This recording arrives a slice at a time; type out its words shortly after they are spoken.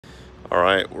All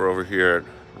right, we're over here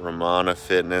at Ramana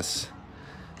Fitness.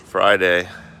 Friday.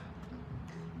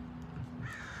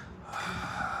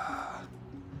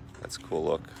 That's a cool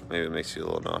look. Maybe it makes you a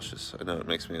little nauseous. I know it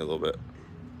makes me a little bit.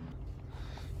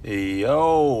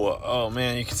 Yo, oh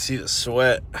man, you can see the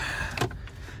sweat.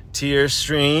 Tears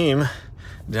stream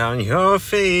down your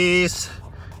face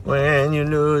when you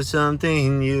lose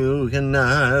something you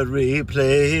cannot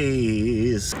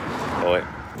replace. Oh wait,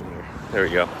 there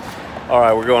we go. All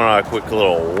right, we're going on a quick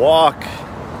little walk.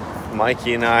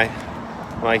 Mikey and I.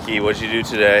 Mikey, what'd you do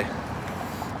today?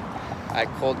 I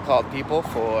cold called people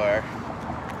for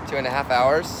 2.5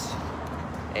 hours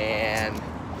and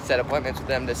set appointments with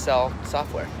them to sell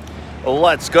software.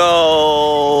 Let's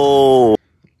go!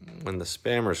 When the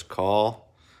spammers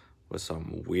call with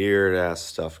some weird ass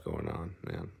stuff going on,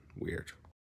 man, weird.